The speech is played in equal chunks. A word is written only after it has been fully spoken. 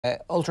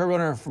Ultra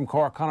runner from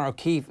Cork, Conor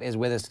O'Keeffe, is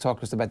with us to talk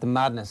to us about the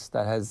madness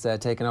that has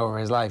taken over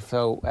his life.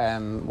 So,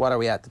 what are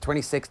we at? The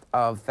 26th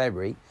of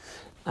February.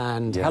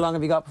 And how long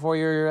have you got before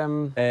you're...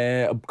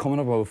 coming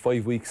up about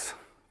 5 weeks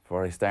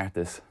before I start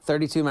this.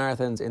 32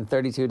 marathons in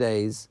 32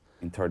 days.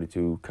 In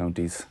 32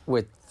 counties.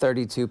 With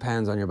 32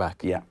 pounds on your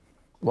back. Yeah.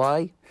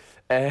 Why?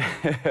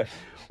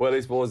 Well, I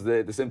suppose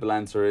the simple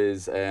answer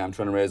is I'm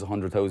trying to raise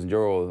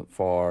 €100,000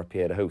 for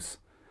PA the House.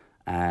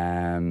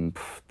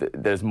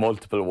 There's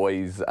multiple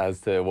ways as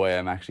to why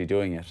I'm actually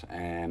doing it.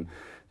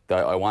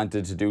 I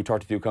wanted to do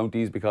 32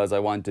 counties because I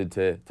wanted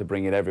to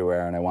bring it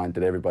everywhere and I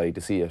wanted everybody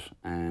to see it.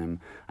 And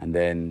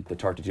then the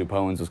 32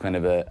 pounds was kind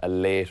of a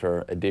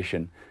later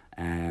addition.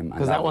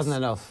 Because that wasn't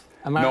enough.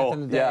 A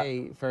marathon a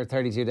day for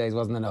 32 days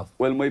wasn't enough.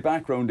 Well, my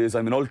background is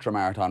I'm an ultra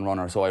marathon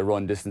runner, so I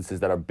run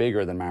distances that are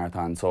bigger than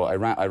marathon. So I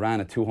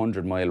ran a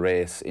 200-mile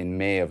race in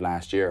May of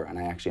last year, and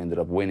I actually ended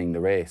up winning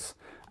the race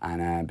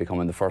and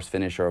becoming the first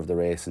finisher of the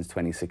race since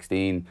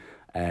 2016,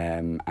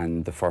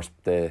 and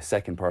the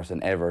second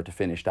person ever to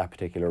finish that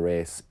particular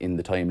race in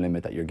the time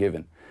limit that you're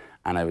given.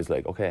 And I was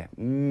like, okay,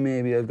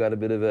 maybe I've got a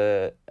bit of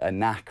a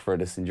knack for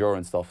this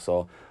endurance stuff.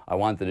 So I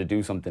wanted to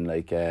do something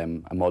like a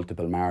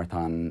multiple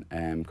marathon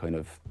kind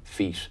of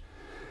feat.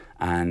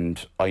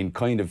 And I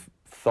kind of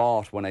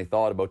thought, when I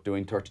thought about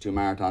doing 32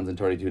 marathons in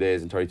 32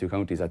 days in 32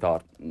 counties, I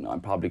thought,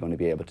 I'm probably going to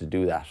be able to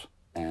do that.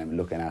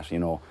 Looking at,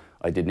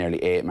 I did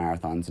nearly 8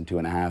 marathons in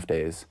 2.5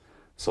 days.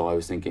 So I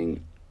was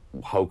thinking,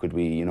 how could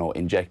we,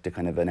 inject a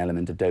kind of an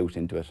element of doubt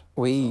into it?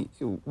 We've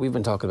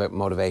been talking about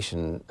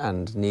motivation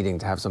and needing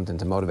to have something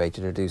to motivate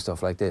you to do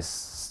stuff like this.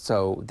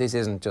 So this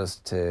isn't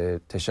just to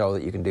show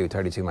that you can do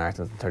 32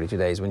 marathons in 32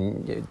 days.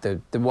 When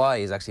the why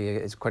is actually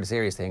it's quite a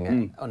serious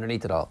thing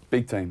underneath it all.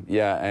 Big time,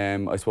 yeah.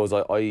 I suppose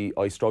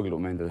I struggled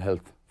with mental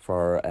health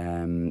for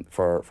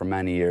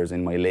many years,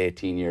 in my late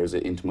teen years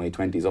into my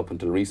 20s up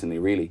until recently,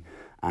 really.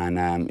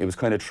 And it was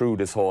kind of through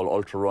this whole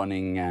ultra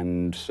running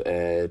and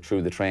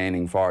through the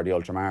training for the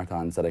ultra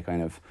marathons that I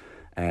kind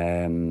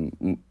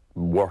of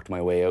worked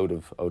my way out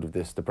of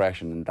this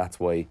depression, and that's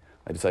why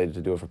I decided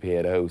to do it for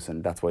PA the House,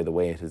 and that's why the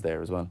weight is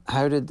there as well.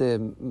 How did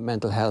the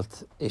mental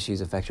health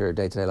issues affect your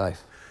day-to-day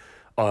life?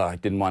 I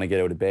didn't want to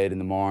get out of bed in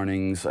the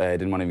mornings. I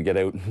didn't want to even get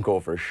out and go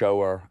for a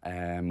shower.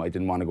 I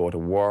didn't want to go to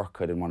work.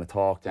 I didn't want to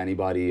talk to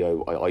anybody.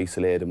 I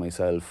isolated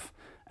myself.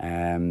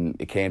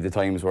 It came to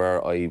times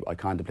where I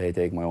contemplated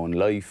taking my own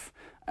life.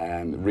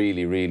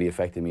 Really, really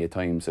affected me at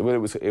times. It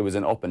was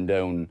an up and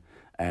down,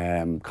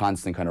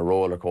 constant kind of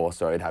roller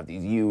coaster. I'd have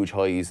these huge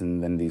highs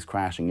and then these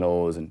crashing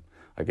lows, and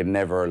I could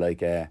never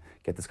get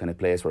this kind of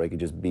place where I could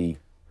just be.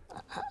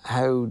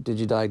 How did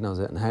you diagnose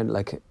it, and how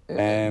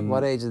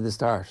what age did this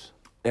start?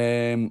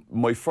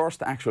 My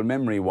first actual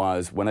memory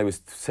was when I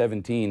was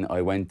 17.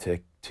 I went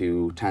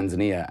to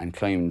Tanzania and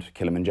climbed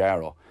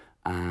Kilimanjaro.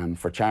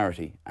 For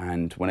charity,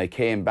 and when I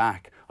came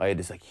back I had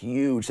this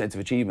huge sense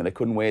of achievement. I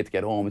couldn't wait to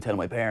get home and tell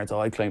my parents,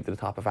 I climbed to the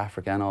top of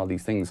Africa and all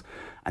these things.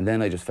 And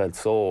then I just felt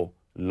so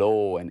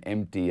low and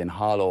empty and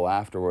hollow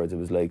afterwards. It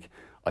was like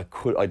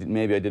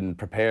maybe I didn't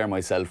prepare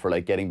myself for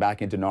getting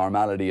back into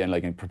normality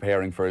and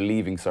preparing for a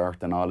leaving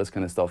cert and all this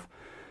kind of stuff.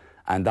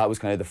 And that was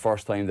kind of the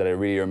first time that I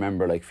really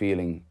remember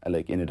feeling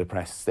in a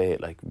depressed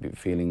state,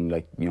 feeling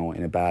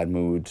in a bad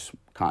mood,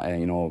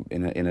 in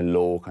a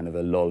low kind of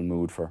a lull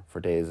mood for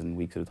days and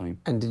weeks at a time.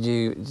 And did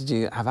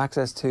you have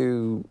access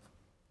to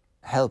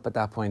help at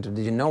that point, or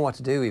did you know what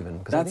to do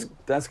even?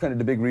 That's kind of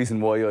the big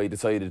reason why I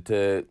decided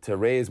to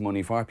raise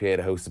money for PA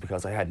the House, is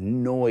because I had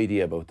no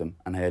idea about them,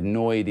 and I had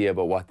no idea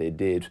about what they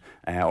did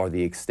or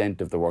the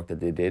extent of the work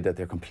that they did. That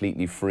they're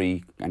completely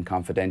free and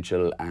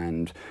confidential,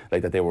 and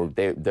that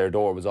their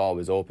door was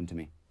always open to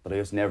me. But I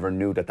just never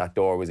knew that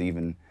door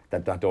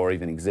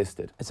even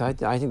existed. So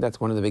I think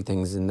that's one of the big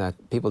things, in that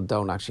people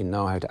don't actually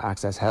know how to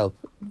access help.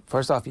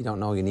 First off, you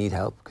don't know you need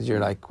help, because you're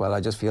like, well,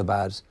 I just feel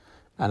bad.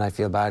 And I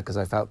feel bad because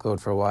I felt good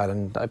for a while,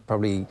 and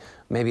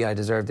maybe I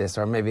deserve this,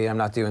 or maybe I'm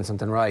not doing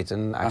something right.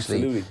 And actually,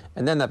 absolutely.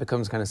 And then that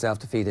becomes kind of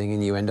self-defeating,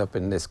 and you end up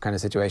in this kind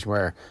of situation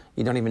where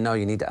you don't even know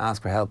you need to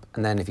ask for help.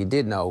 And then if you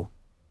did know,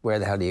 where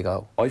the hell do you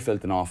go? I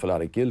felt an awful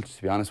lot of guilt,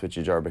 to be honest with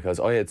you, Ger, because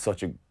I had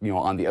such a,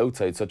 on the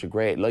outside, such a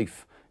great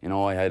life.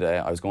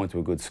 I was going to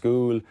a good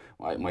school.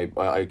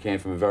 I came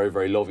from a very,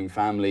 very loving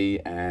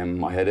family.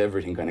 I had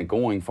everything kind of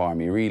going for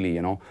me, really,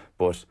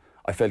 but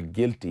I felt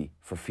guilty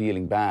for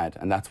feeling bad,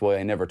 and that's why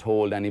I never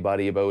told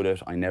anybody about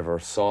it. I never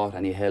sought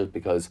any help,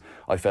 because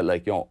I felt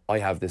like, I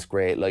have this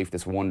great life,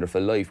 this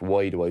wonderful life.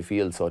 Why do I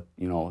feel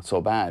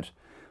so bad?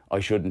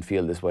 I shouldn't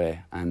feel this way,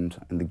 and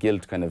the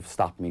guilt kind of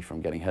stopped me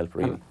from getting help,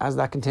 really. And as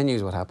that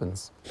continues, what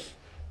happens?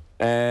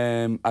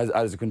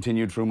 As it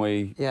continued through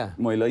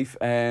my life,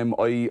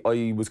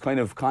 I was kind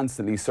of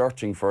constantly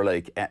searching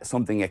for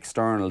something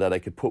external that I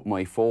could put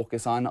my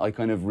focus on. I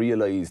kind of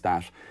realised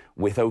that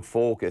without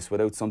focus,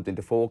 without something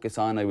to focus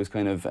on, I was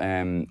kind of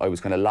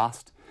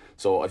lost.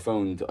 So I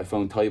found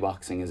Thai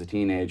boxing as a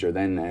teenager,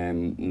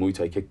 then Muay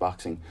Thai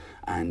kickboxing,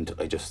 and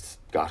I just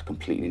got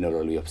completely and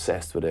utterly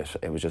obsessed with it.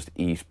 It was just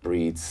eat,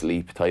 breathe,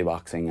 sleep Thai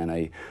boxing, and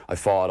I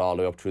fought all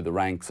the way up through the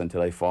ranks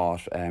until I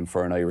fought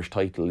for an Irish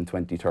title in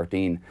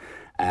 2013.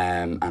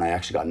 And I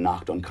actually got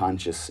knocked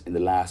unconscious in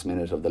the last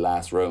minute of the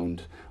last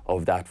round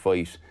of that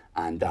fight,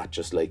 and that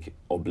just like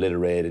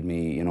obliterated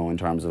me, you know, in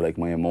terms of like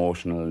my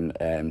emotional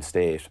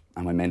state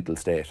and my mental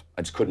state.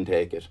 I just couldn't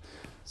take it.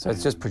 So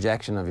it's just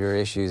projection of your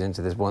issues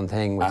into this one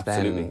thing, which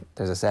Absolutely. then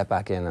there's a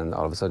setback in, and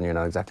all of a sudden you're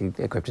not exactly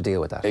equipped to deal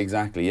with that.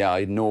 Exactly, yeah.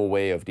 I had no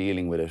way of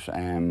dealing with it.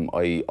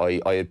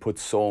 I had put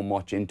so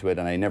much into it,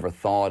 and I never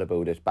thought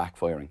about it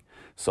backfiring.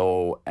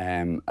 So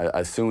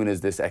as soon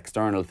as this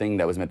external thing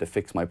that was meant to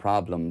fix my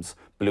problems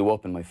blew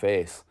up in my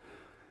face,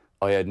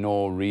 I had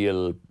no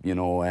real, you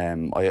know,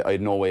 I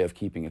had no way of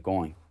keeping it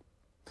going.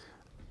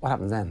 What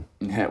happens then?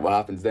 Yeah, what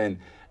happens then?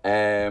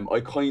 I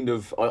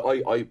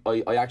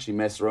actually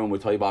messed around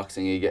with Thai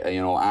boxing,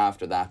 you know,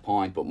 after that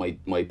point, but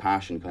my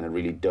passion kind of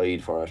really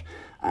died for it.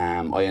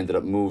 I ended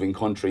up moving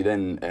country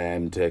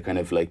then to kind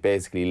of like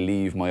basically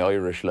leave my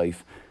Irish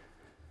life.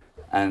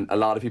 And a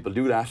lot of people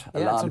do that.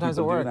 Yeah, sometimes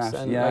it works.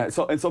 Yeah,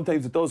 and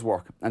sometimes it does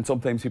work. And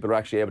sometimes people are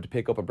actually able to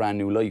pick up a brand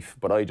new life.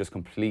 But I just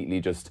completely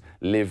just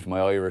lived my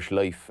Irish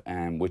life,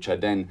 which I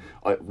then,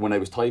 when I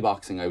was Thai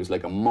boxing, I was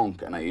like a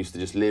monk, and I used to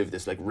just live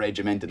this like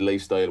regimented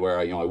lifestyle where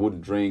I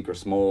wouldn't drink or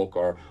smoke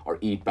or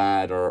eat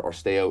bad or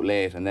stay out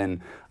late. And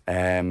then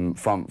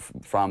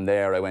from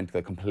there, I went to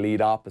the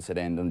complete opposite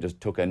end and just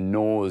took a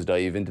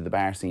nosedive into the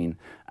bar scene.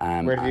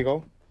 Where did you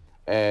go?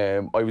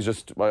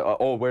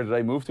 Where did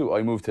I move to?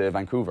 I moved to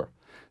Vancouver.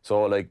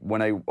 So like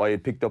when I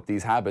had picked up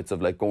these habits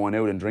of like going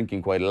out and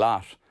drinking quite a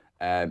lot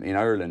in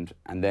Ireland,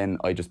 and then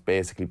I just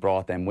basically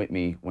brought them with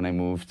me when I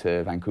moved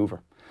to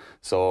Vancouver.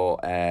 So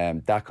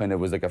that kind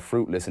of was like a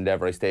fruitless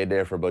endeavour. I stayed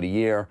there for about a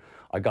year.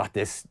 I got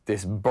this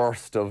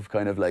burst of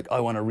kind of like, I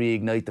want to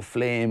reignite the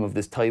flame of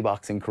this Thai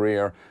boxing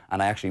career,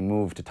 and I actually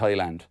moved to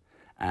Thailand.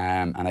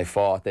 And I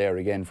fought there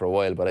again for a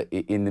while, but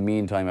in the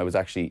meantime, I was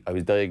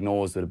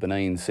diagnosed with a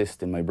benign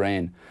cyst in my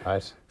brain.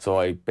 Right. So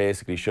I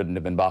basically shouldn't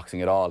have been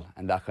boxing at all,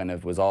 and that kind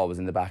of was always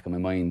in the back of my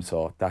mind.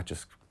 So that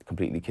just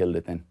completely killed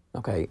it then.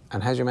 Okay,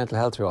 and how's your mental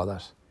health through all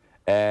that?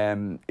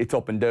 It's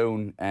up and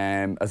down.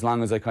 As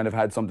long as I kind of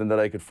had something that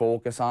I could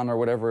focus on or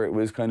whatever, it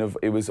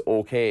was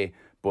okay.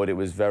 But it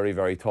was very,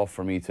 very tough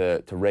for me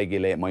to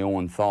regulate my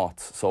own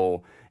thoughts.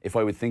 So if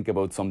I would think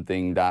about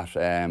something that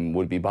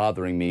would be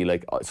bothering me,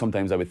 like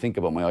sometimes I would think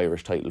about my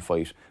Irish title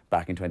fight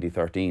back in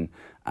 2013,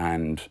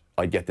 and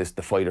I'd get the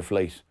fight or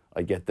flight.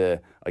 I get the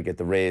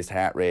raised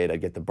heart rate. I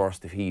get the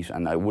burst of heat,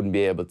 and I wouldn't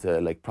be able to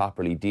like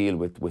properly deal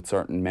with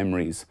certain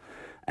memories.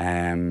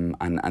 And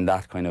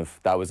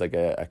that was like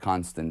a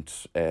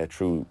constant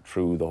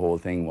through the whole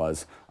thing.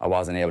 Was I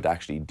wasn't able to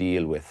actually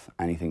deal with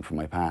anything from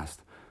my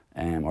past.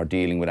 Or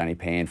dealing with any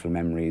painful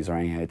memories or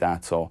anything like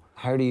that. So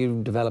how do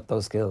you develop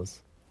those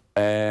skills?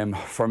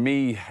 For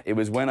me, it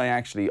was when I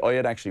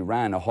had actually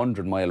ran a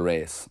 100-mile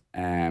race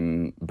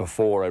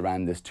before I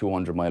ran this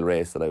 200-mile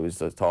race that I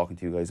was talking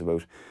to you guys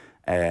about.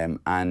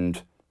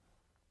 And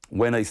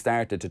when I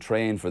started to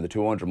train for the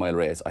 200-mile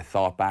race, I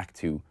thought back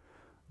to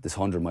this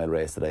 100-mile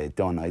race that I had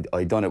done. I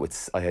had done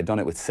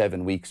it with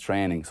 7 weeks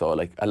training. So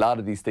like a lot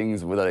of these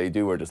things that I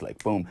do are just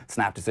like boom,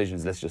 snap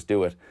decisions. Let's just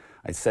do it.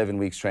 I had 7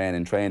 weeks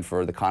training, trained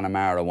for the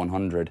Connemara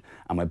 100,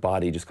 and my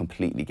body just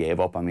completely gave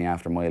up on me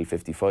after mile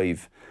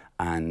 55.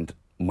 And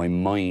my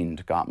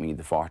mind got me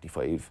the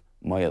 45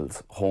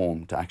 miles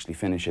home to actually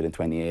finish it in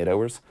 28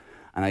 hours.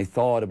 And I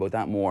thought about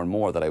that more and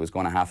more, that I was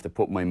going to have to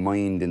put my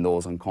mind in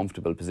those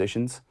uncomfortable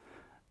positions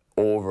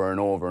over and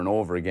over and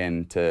over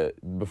again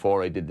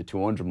before I did the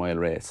 200-mile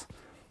race.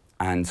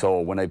 And so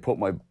when I put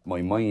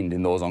my mind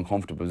in those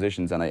uncomfortable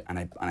positions, and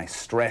I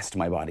stressed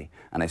my body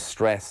and I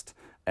stressed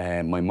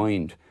my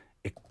mind,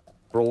 it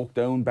broke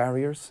down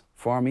barriers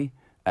for me.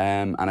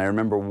 And I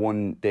remember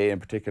one day in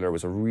particular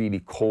was a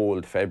really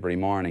cold February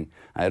morning.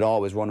 I had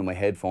always running my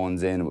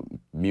headphones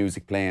in,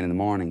 music playing in the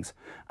mornings,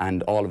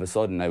 and all of a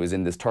sudden I was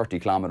in this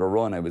 30-kilometre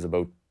run. I was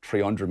about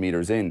 300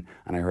 metres in,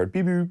 and I heard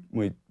beep beep.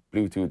 My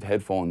Bluetooth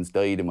headphones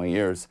died in my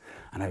ears,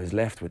 and I was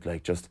left with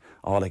like just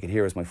all I could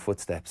hear was my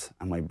footsteps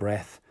and my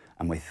breath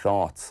and my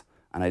thoughts,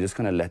 and I just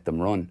kind of let them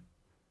run.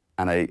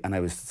 And I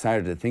was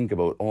started to think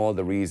about all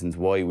the reasons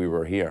why we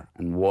were here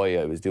and why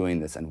I was doing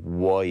this and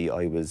why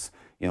I was,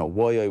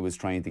 why I was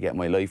trying to get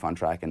my life on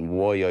track and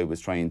why I was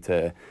trying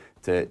to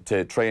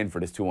train for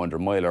this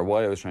 200-miler,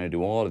 why I was trying to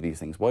do all of these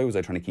things, why was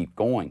I trying to keep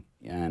going.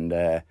 And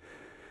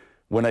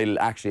when I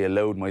actually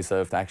allowed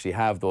myself to actually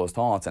have those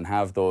thoughts and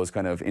have those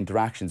kind of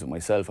interactions with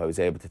myself, I was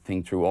able to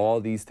think through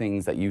all these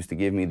things that used to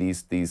give me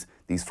these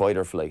fight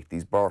or flight,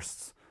 these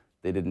bursts.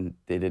 They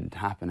didn't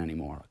happen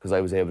anymore, because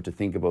I was able to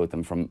think about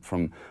them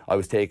from I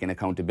was taking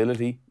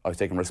accountability, I was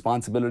taking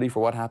responsibility for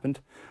what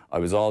happened. I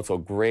was also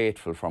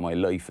grateful for my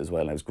life as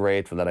well. I was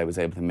grateful that I was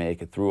able to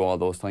make it through all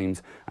those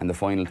times. And the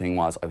final thing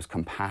was I was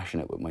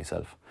compassionate with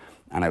myself.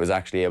 And I was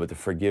actually able to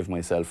forgive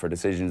myself for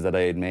decisions that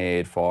I had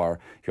made, for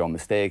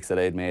mistakes that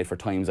I had made, for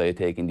times I had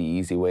taken the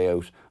easy way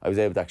out. I was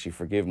able to actually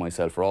forgive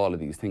myself for all of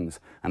these things.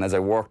 And as I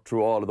worked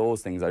through all of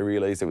those things, I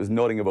realised it was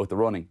nothing about the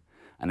running.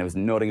 And it was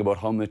nothing about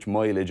how much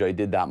mileage I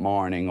did that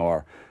morning,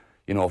 or,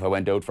 you know, if I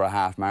went out for a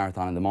half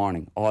marathon in the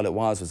morning. All it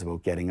was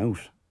about getting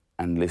out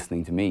and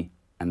listening to me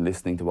and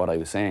listening to what I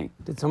was saying.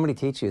 Did somebody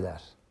teach you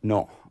that?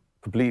 No,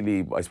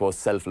 completely, I suppose,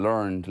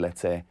 self-learned,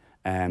 let's say,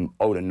 out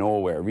of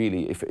nowhere,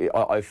 really.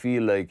 I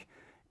feel like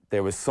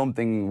there was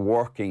something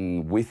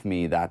working with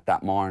me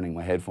that morning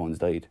my headphones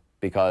died,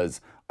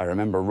 because I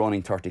remember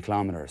running 30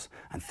 kilometres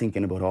and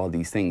thinking about all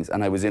these things,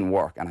 and I was in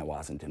work and I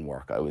wasn't in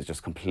work. I was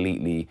just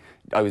completely,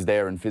 I was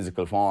there in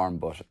physical form,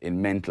 but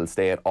in mental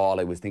state, all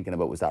I was thinking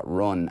about was that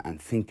run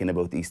and thinking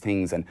about these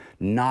things, and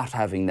not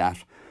having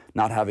that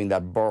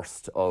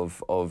burst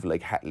of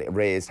like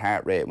raised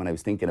heart rate when I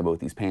was thinking about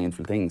these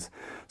painful things.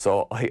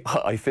 So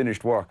I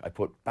finished work, I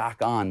put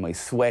back on my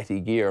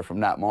sweaty gear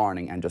from that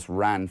morning and just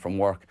ran from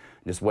work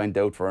and just went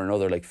out for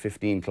another like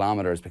 15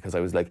 kilometres, because I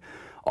was like,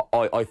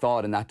 I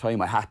thought in that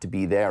time I had to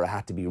be there, I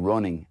had to be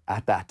running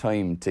at that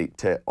time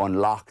to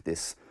unlock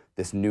this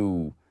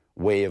new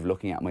way of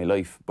looking at my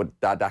life. But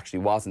that actually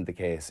wasn't the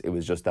case. It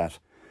was just that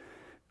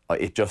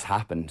it just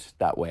happened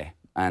that way.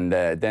 And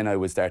then I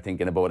would start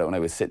thinking about it when I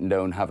was sitting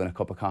down having a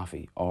cup of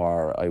coffee,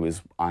 or I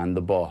was on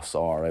the bus,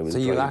 or I was So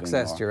you driving,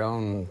 accessed your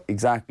own...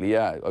 Exactly,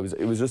 yeah.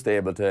 It was just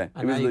able to...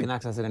 And now you can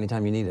access it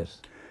anytime you need it.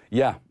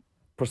 Yeah.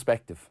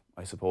 Perspective,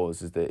 I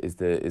suppose,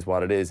 is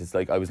what it is. It's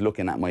like I was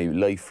looking at my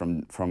life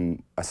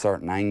from a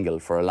certain angle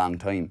for a long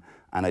time,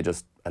 and I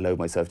just allowed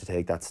myself to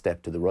take that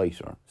step to the right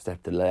or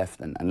step to the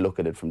left and look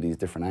at it from these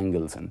different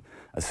angles. And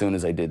as soon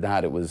as I did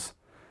that,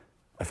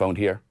 I found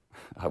here.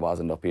 I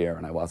wasn't up here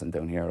and I wasn't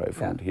down here. I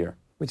found here.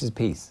 Which is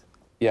peace.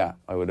 Yeah,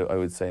 I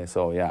would say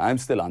so. Yeah, I'm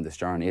still on this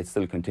journey. It's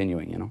still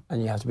continuing, you know.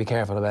 And you have to be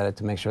careful about it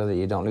to make sure that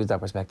you don't lose that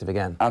perspective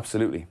again.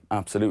 Absolutely,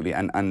 absolutely.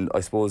 And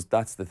I suppose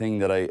that's the thing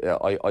that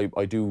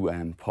I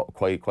do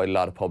quite a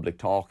lot of public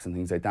talks and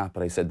things like that.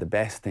 But I said the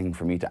best thing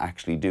for me to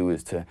actually do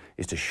is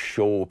to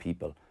show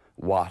people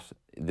what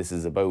this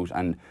is about,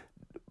 and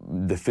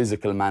the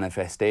physical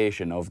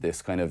manifestation of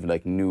this kind of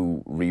like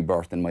new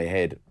rebirth in my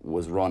head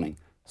was running.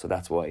 So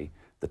that's why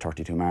the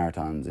 32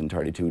 marathons in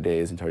 32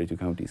 days in 32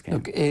 counties came.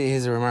 Look, it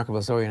is a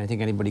remarkable story, and I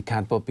think anybody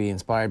can't but be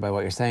inspired by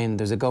what you're saying.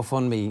 There's a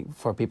GoFundMe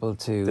for people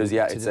to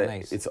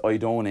donate. It's I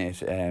Donate.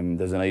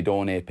 There's an I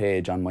Donate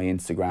page on my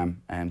Instagram.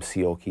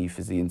 C. O'Keeffe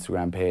is the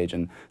Instagram page,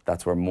 and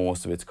that's where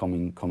most of it's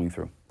coming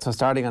through. So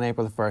starting on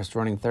April the 1st,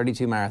 running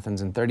 32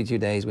 marathons in 32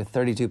 days with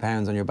 32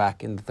 pounds on your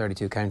back in the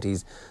 32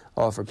 counties,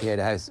 all for PA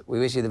the House. We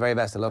wish you the very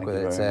best of luck with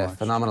it. It's a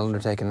phenomenal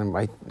undertaking, and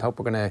I hope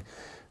we're going to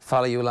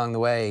follow you along the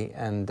way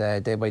and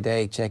day by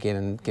day check in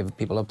and give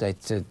people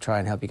updates to try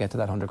and help you get to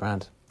that 100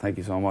 grand. Thank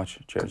you so much.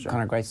 Cheers, John.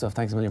 Conor, great stuff.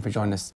 Thanks a million for joining us.